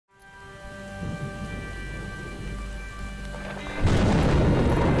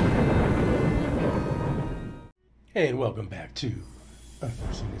And welcome back to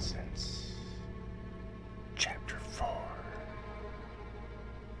Unforeseen Incidents, Chapter 4.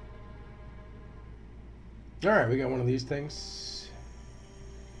 Alright, we got one of these things.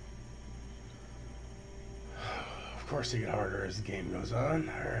 Of course they get harder as the game goes on.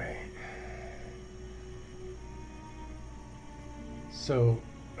 Alright. So,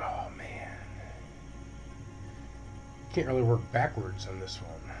 oh man. Can't really work backwards on this one.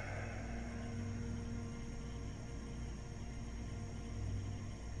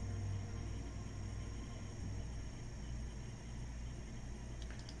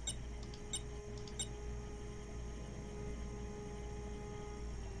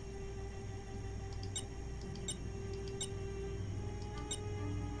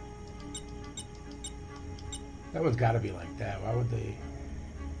 That one's got to be like that. Why would they?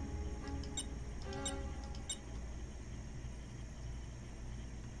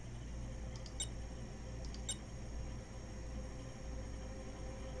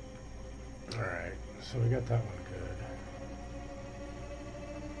 All right, so we got that one good.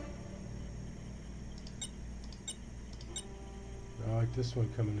 I like this one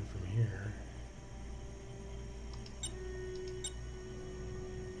coming in from here.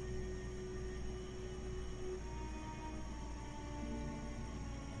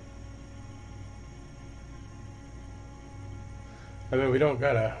 I mean, we don't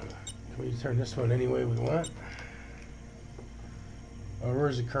gotta. Can we turn this one any way we want? Oh,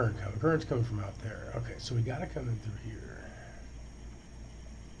 where's the current coming? The current's coming from out there. Okay, so we gotta come in through here.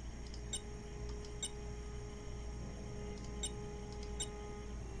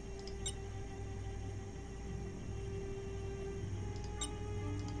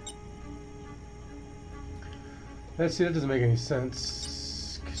 Let's see, that doesn't make any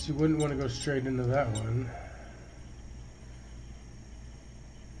sense because you wouldn't want to go straight into that one.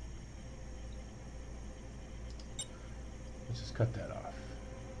 Let's just cut that off.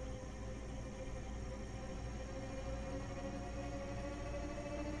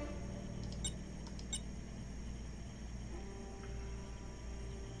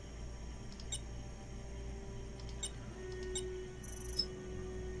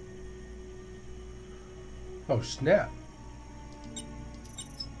 Oh, snap.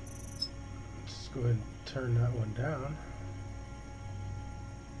 Let's go ahead and turn that one down.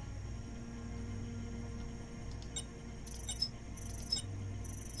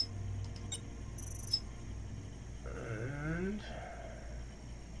 And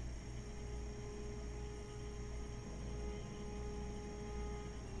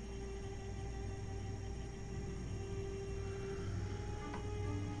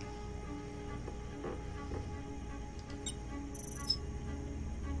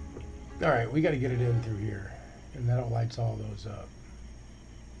all right, we got to get it in through here, and that lights all those up.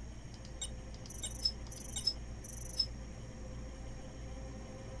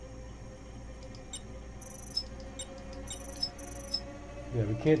 Yeah,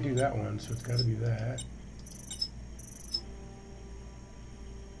 we can't do that one, so it's got to be that.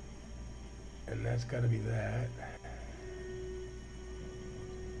 And that's got to be that.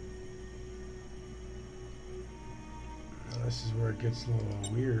 Now this is where it gets a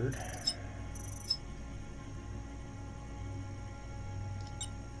little weird.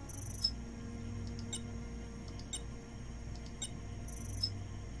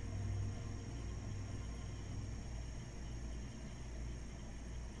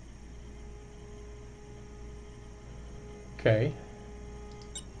 Okay.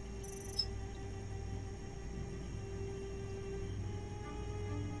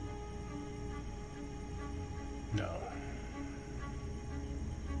 No.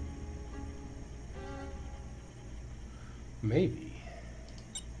 Maybe.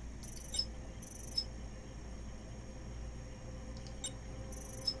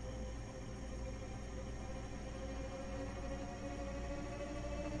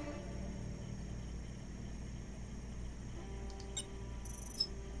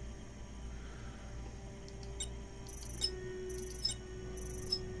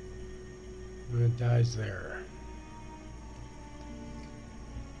 And it dies there.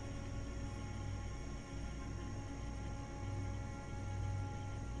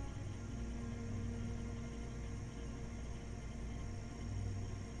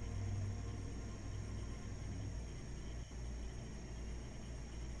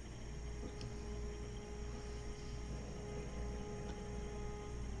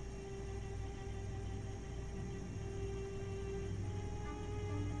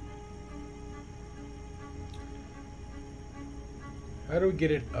 How do we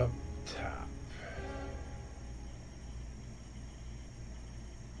get it up top?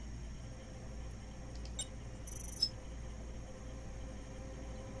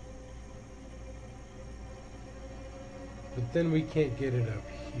 But then we can't get it up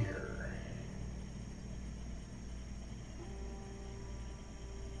here.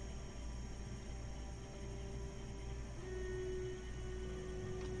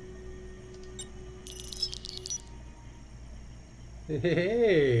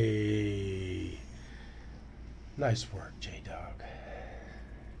 Hey, nice work, J-Dog.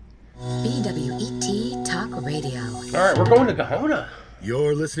 BWET Talk Radio. All right, we're going to Kahona.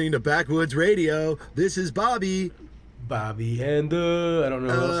 You're listening to Backwoods Radio. This is Bobby. Bobby and I don't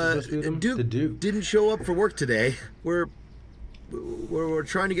know who else is supposed to be with him. Duke The Duke didn't show up for work today. We're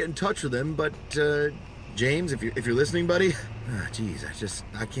trying to get in touch with him, but James, if you're listening, buddy, geez,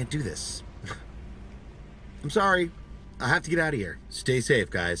 I can't do this. I'm sorry. I have to get out of here. Stay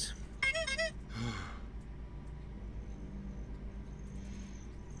safe, guys.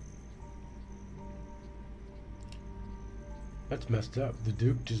 That's messed up. The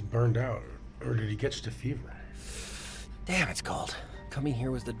Duke just burned out. Or did he catch the fever? Damn, it's cold. Coming here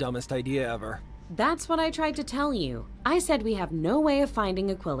was the dumbest idea ever. That's what I tried to tell you. I said we have no way of finding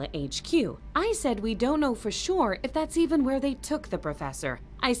Aquila HQ. I said we don't know for sure if that's even where they took the professor.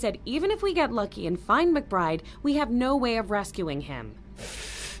 I said even if we get lucky and find McBride, we have no way of rescuing him.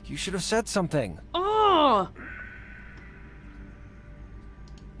 You should have said something. Oh!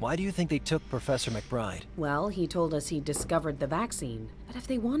 Why do you think they took Professor McBride? Well, he told us he discovered the vaccine. But if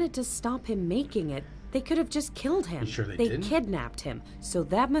they wanted to stop him making it, they could have just killed him. You sure they They didn't? kidnapped him, so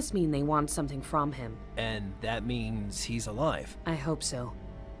that must mean they want something from him. And that means he's alive. I hope so.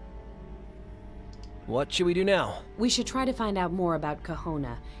 What should we do now? We should try to find out more about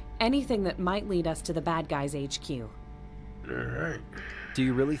Kahona. Anything that might lead us to the bad guys' HQ. All right. Do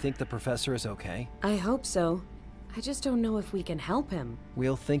you really think the professor is okay? I hope so. I just don't know if we can help him.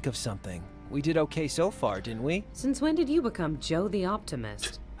 We'll think of something. We did okay so far, didn't we? Since when did you become Joe the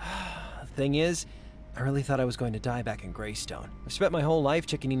Optimist? The thing is, I really thought I was going to die back in Greystone. I've spent my whole life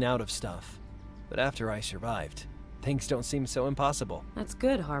chickening out of stuff. But after I survived, things don't seem so impossible. That's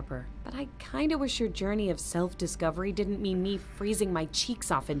good, Harper. But I kinda wish your journey of self-discovery didn't mean me freezing my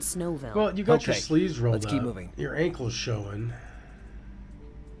cheeks off in Snowville. Well, you got your Okay, sleeves rolled let's keep up. moving. Your ankle's showing.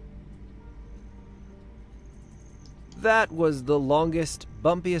 That was the longest,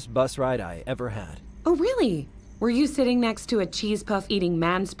 bumpiest bus ride I ever had. Oh, really? Were you sitting next to a cheese puff eating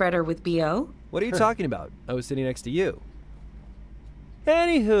man-spreader with B.O.? What are you talking about? I was sitting next to you.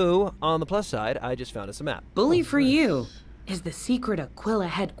 Anywho, on the plus side, I just found us a map. Bully for you. Is the secret Aquila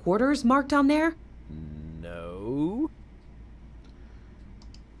headquarters marked on there? No.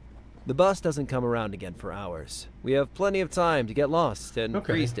 The bus doesn't come around again for hours. We have plenty of time to get lost and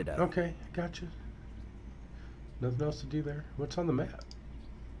freeze to death. Okay, gotcha. Nothing else to do there. What's on the map?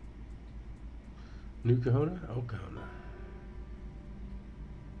 New Kahona? Oh, Kahona.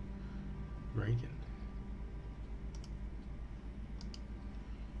 Rankin.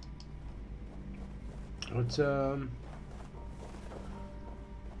 Let's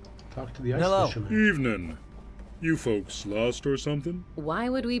talk to the ice Hello. fisherman. Evening. You folks lost or something? Why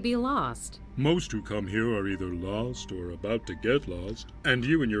would we be lost? Most who come here are either lost or about to get lost. And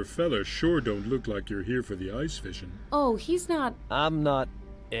you and your fella sure don't look like you're here for the ice fishing. Oh, he's not... I'm not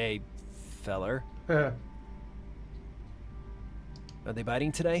a feller. Are they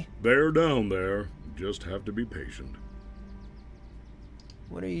biting today? They're down there. Just have to be patient.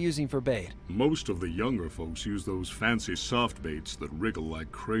 What are you using for bait? Most of the younger folks use those fancy soft baits that wriggle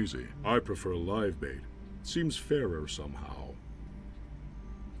like crazy. I prefer live bait. Seems fairer somehow.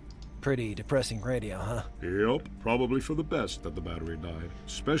 Pretty depressing radio, huh? Yep, probably for the best that the battery died.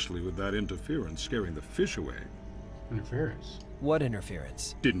 Especially with that interference scaring the fish away. Interference. What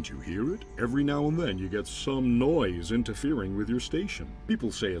interference? Didn't you hear it? Every now and then you get some noise interfering with your station.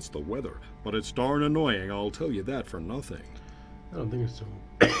 People say it's the weather, but it's darn annoying, I'll tell you that for nothing. I don't think it's so...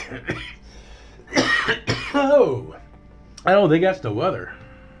 Oh! I don't think that's the weather.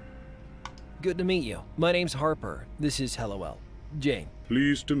 Good to meet you. My name's Harper. This is Hellowell. Jane.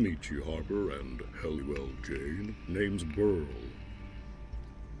 Pleased to meet you, Harper, and Halliwell, Jane. Name's Burl.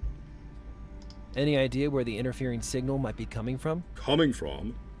 Any idea where the interfering signal might be coming from? Coming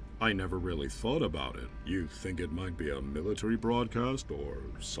from? I never really thought about it. You think it might be a military broadcast or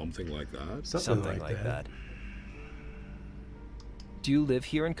something like that? Something like that. Do you live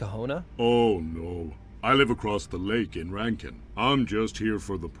here in Kahona? Oh, no. I live across the lake in Rankin. I'm just here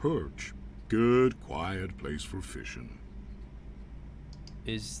for the perch. Good, quiet place for fishing.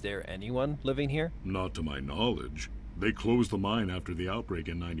 Is there anyone living here? Not to my knowledge. They closed the mine after the outbreak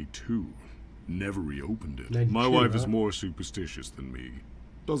in '92. Never reopened it. 92, My wife is huh? more superstitious than me.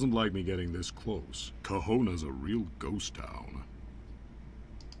 Doesn't like me getting this close. Kahona's a real ghost town.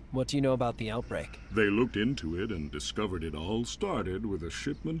 What do you know about the outbreak? They looked into it and discovered it all started with a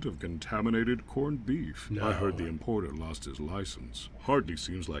shipment of contaminated corned beef. No. I heard the importer lost his license. Hardly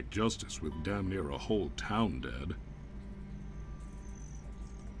seems like justice with damn near a whole town dead.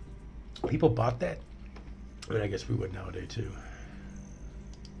 People bought that? I mean, I guess we would nowadays, too.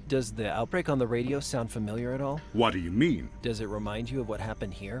 Does the outbreak on the radio sound familiar at all? What do you mean? Does it remind you of what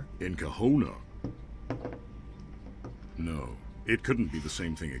happened here? In Kahuna? No, it couldn't be the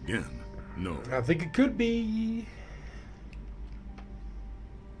same thing again. No. I think it could be.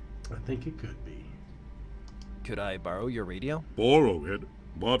 I think it could be. Could I borrow your radio? Borrow it?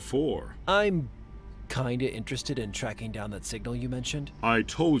 What for? I'm kinda interested in tracking down that signal you mentioned. I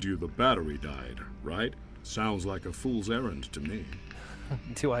told you the battery died, right? Sounds like a fool's errand to me.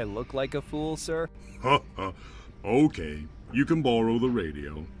 Do I look like a fool, sir? Ha ha. Okay, you can borrow the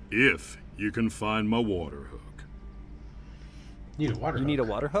radio if you can find my water hook. You need a water You hook. need a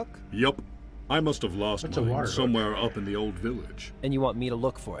water hook? Yup. I must have lost What's a mine water hook? somewhere up in the old village. And you want me to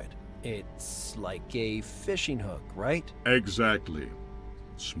look for it? It's like a fishing hook, right? Exactly.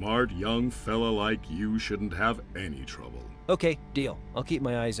 Smart young fella like you shouldn't have any trouble. Okay, deal. I'll keep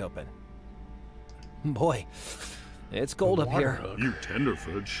my eyes open. Boy, it's cold A up water here. hook. You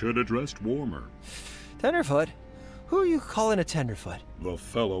tenderfoot should have dressed warmer. Tenderfoot? Who are you calling a tenderfoot? The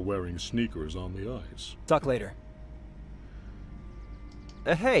fella wearing sneakers on the ice. Talk later.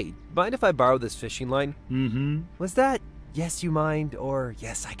 Hey, mind if I borrow this fishing line? Mm-hmm. Was that yes you mind or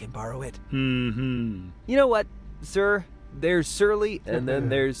yes I can borrow it? Mm-hmm. You know what, sir? There's surly and then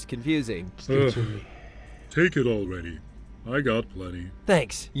there's confusing. Just give it to me. Take it already. I got plenty.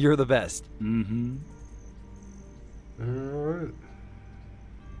 Thanks, you're the best. Mm-hmm. Alright.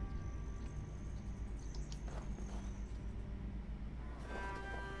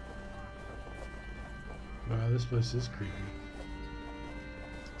 Wow, this place is creepy.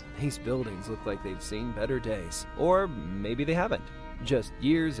 These buildings look like they've seen better days. Or maybe they haven't. Just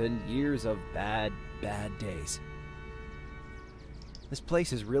years and years of bad, bad days. This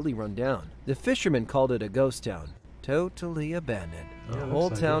place is really run down. The fishermen called it a ghost town. Totally abandoned. Yeah, A looks whole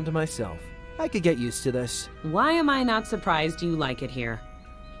like town it. to myself. I could get used to this. Why am I not surprised you like it here?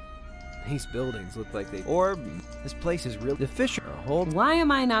 These buildings look like they... Or this place is really... The fisher... A whole... Why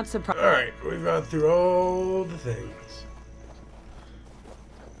am I not surprised? Alright, we've gone through all the things.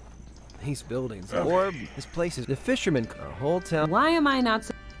 These buildings... Okay. Or this place is... The fishermen... A whole town... Why am I not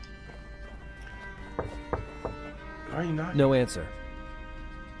surprised? Why are you not? No answer.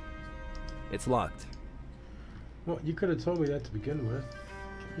 It's locked. Well, you could have told me that to begin with.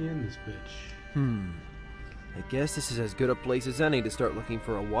 Get me in this bitch. I guess this is as good a place as any to start looking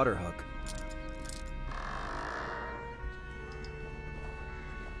for a water hook.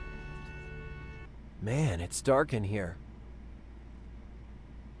 Man, it's dark in here.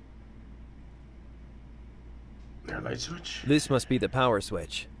 There, light switch. This must be the power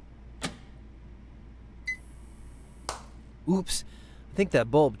switch. Oops. I think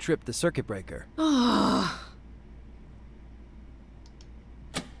that bulb tripped the circuit breaker.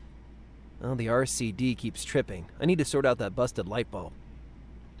 Oh, the RCD keeps tripping. I need to sort out that busted light bulb.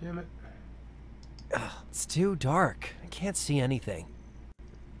 Damn it. It's too dark. I can't see anything.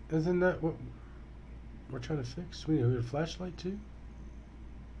 Isn't that what we're trying to fix? We need a flashlight too?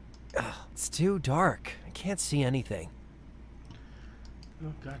 It's too dark. I can't see anything.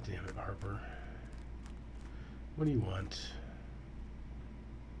 Oh, god damn it, Harper. What do you want?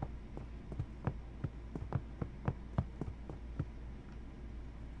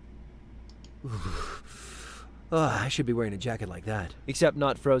 I should be wearing a jacket like that. Except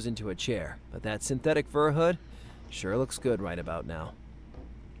not frozen to a chair. But that synthetic fur hood sure looks good right about now.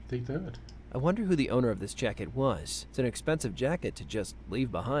 Take that. I wonder who the owner of this jacket was. It's an expensive jacket to just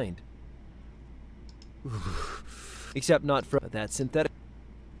leave behind. Except not for that synthetic.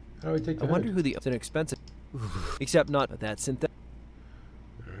 How do we take I that? wonder who the... It's an expensive... Except not that synthetic...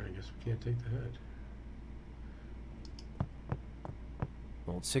 Alright, I guess we can't take the head.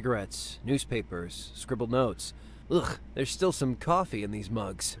 Old cigarettes, newspapers, scribbled notes. Ugh, there's still some coffee in these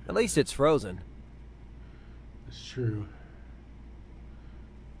mugs. At least it's frozen. It's true.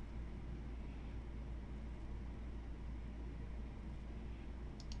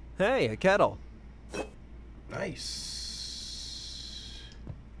 Hey, a kettle. Nice.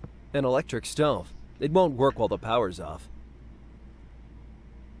 An electric stove. It won't work while the power's off.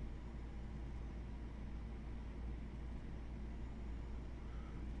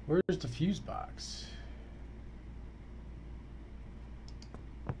 Where's the fuse box?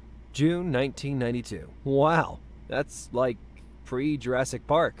 June 1992. Wow, that's like pre-Jurassic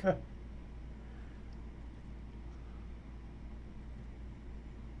Park.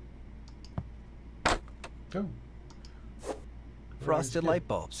 Oh. Frosted light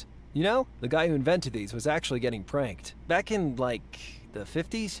bulbs. You know, the guy who invented these was actually getting pranked. Back in, like, the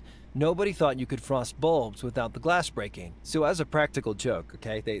 50s, nobody thought you could frost bulbs without the glass breaking. So as a practical joke,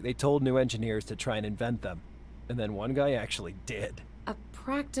 okay, they told new engineers to try and invent them. And then one guy actually did. A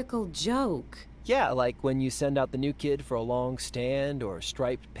practical joke. Yeah, like when you send out the new kid for a long stand or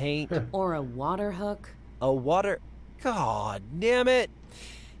striped paint. Or a water hook. A water... God damn it!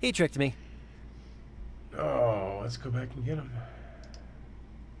 He tricked me. Oh, let's go back and get them.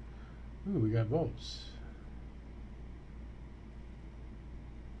 Ooh, we got bulbs.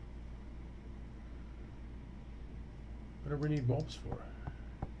 What do we need bulbs for?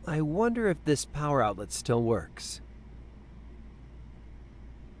 I wonder if this power outlet still works.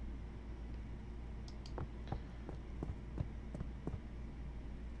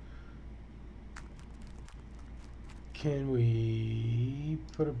 Can we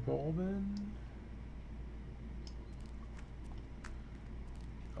put a bulb in?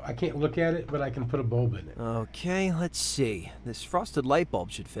 I can't look at it, but I can put a bulb in it. Okay, let's see. This frosted light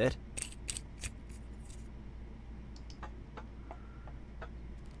bulb should fit.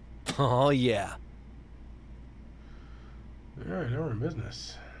 Oh, yeah. Alright, now we're in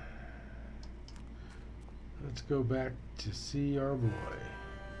business. Let's go back to see our boy.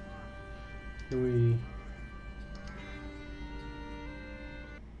 Can we...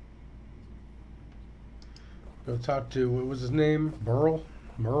 go talk to, what was his name? Burl?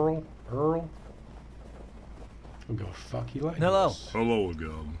 Merle? Earl? I'll go, fuck you like Hello. this. Hello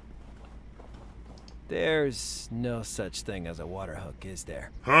again. There's no such thing as a water hook, is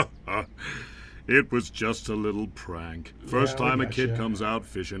there? Ha ha. It was just a little prank. First Yeah, I time a kid gotcha. comes out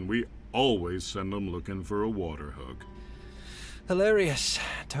fishing, we always send them looking for a water hook. Hilarious.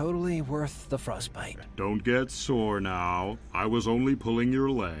 Totally worth the frostbite. Don't get sore now. I was only pulling your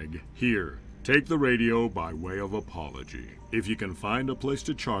leg. Here, take the radio by way of apology. If you can find a place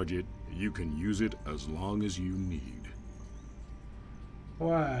to charge it, you can use it as long as you need.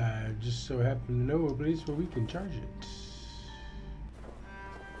 Why, I just so happen to know a place where we can charge it.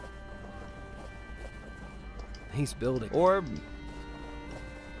 He's building. Or...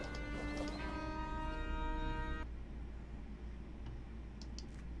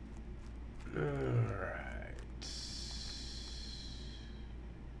 Alright.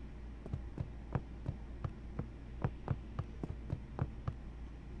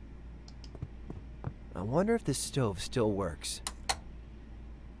 I wonder if this stove still works.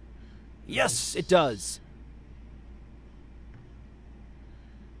 Yes, it does.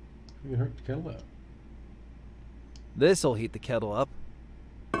 You can hook the kettle up. This'll heat the kettle up.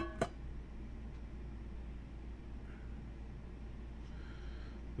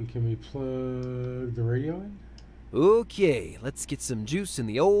 And can we plug the radio in? Okay, let's get some juice in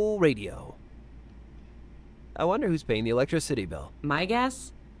the old radio. I wonder who's paying the electricity bill. My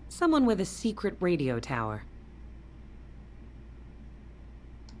guess? Someone with a secret radio tower.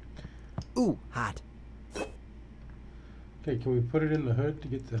 Ooh, hot. Okay, can we put it in the hood to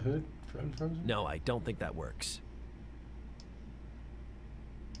get the hood unfrozen? No, I don't think that works.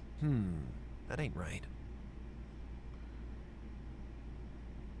 That ain't right.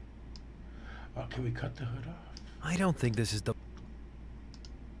 Oh, can we cut the hood off? I don't think this is the...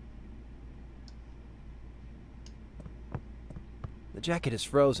 The jacket is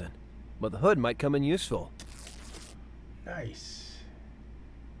frozen, but the hood might come in useful. Nice.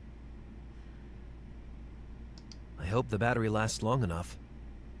 I hope the battery lasts long enough.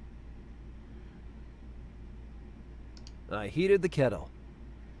 I heated the kettle.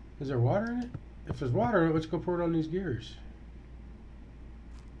 Is there water in it? If there's water in it, let's go pour it on these gears.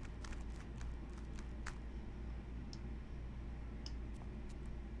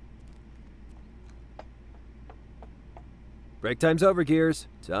 Break time's over, Gears.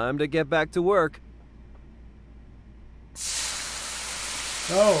 Time to get back to work.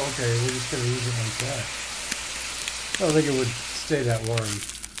 Oh, okay. We're just going to use it like that. I don't think it would stay that warm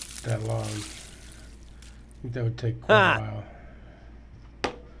that long. I think that would take quite a while.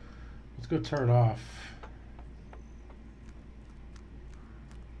 Let's go turn off.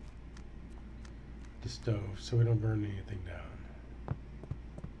 The stove so we don't burn anything down.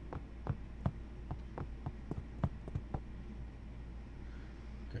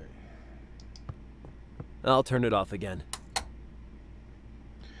 Okay. I'll turn it off again.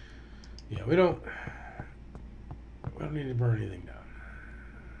 Yeah, we don't need to burn anything down.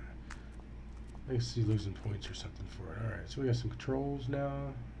 I can see losing points or something for it. Alright, so we got some controls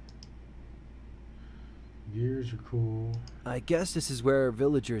now. Gears are cool. I guess this is where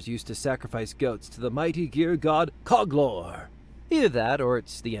villagers used to sacrifice goats to the mighty gear god Coglor. Either that, or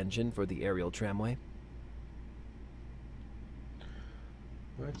it's the engine for the aerial tramway.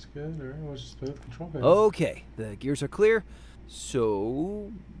 That's good. All right, let's just play with control panel. Okay, the gears are clear.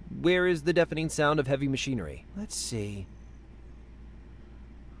 So, where is the deafening sound of heavy machinery? Let's see.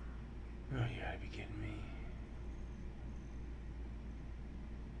 Oh, you gotta be kidding me.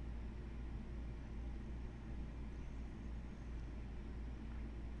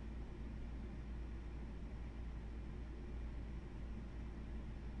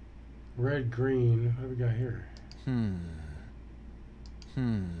 Red, green. What do we got here?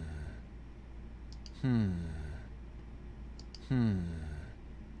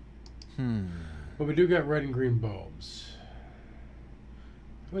 Well, we do got red and green bulbs.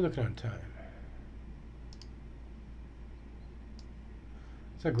 We're looking on time.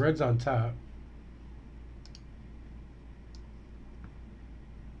 It's like red's on top.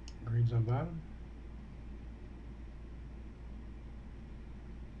 Green's on bottom.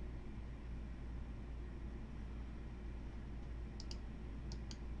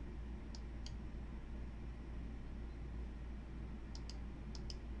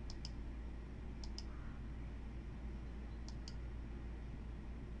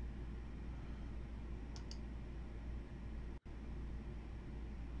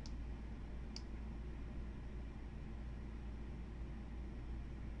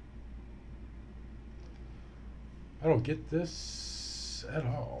 I don't get this at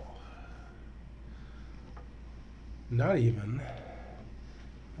all. Not even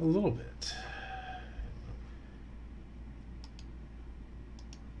a little bit.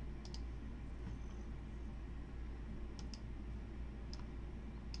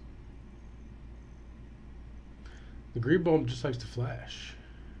 The green bulb just likes to flash.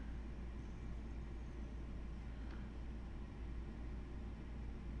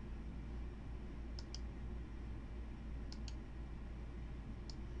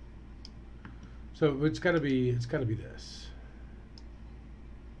 So it's got to be this.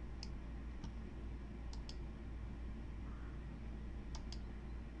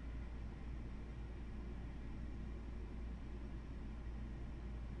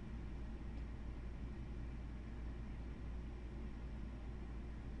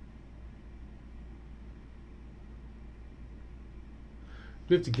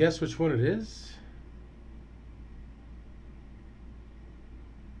 Do we have to guess which one it is?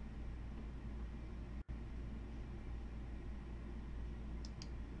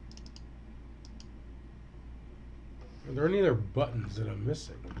 Are there any other buttons that I'm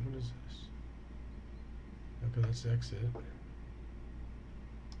missing? What is this? Okay, that's exit.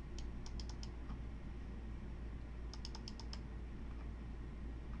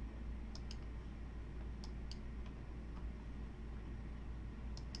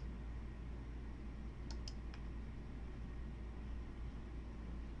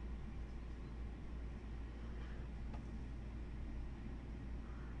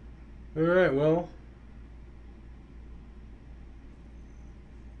 All right, well.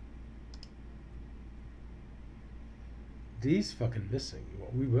 D's fucking missing. Well,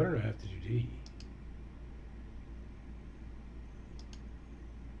 we better not have to do D.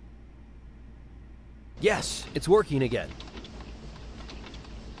 Yes, it's working again.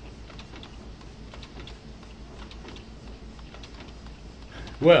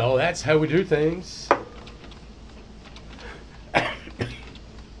 Well, that's how we do things.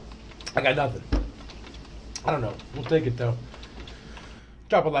 I got nothing. I don't know. We'll take it though.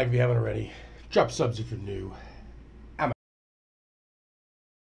 Drop a like if you haven't already. Drop subs if you're new.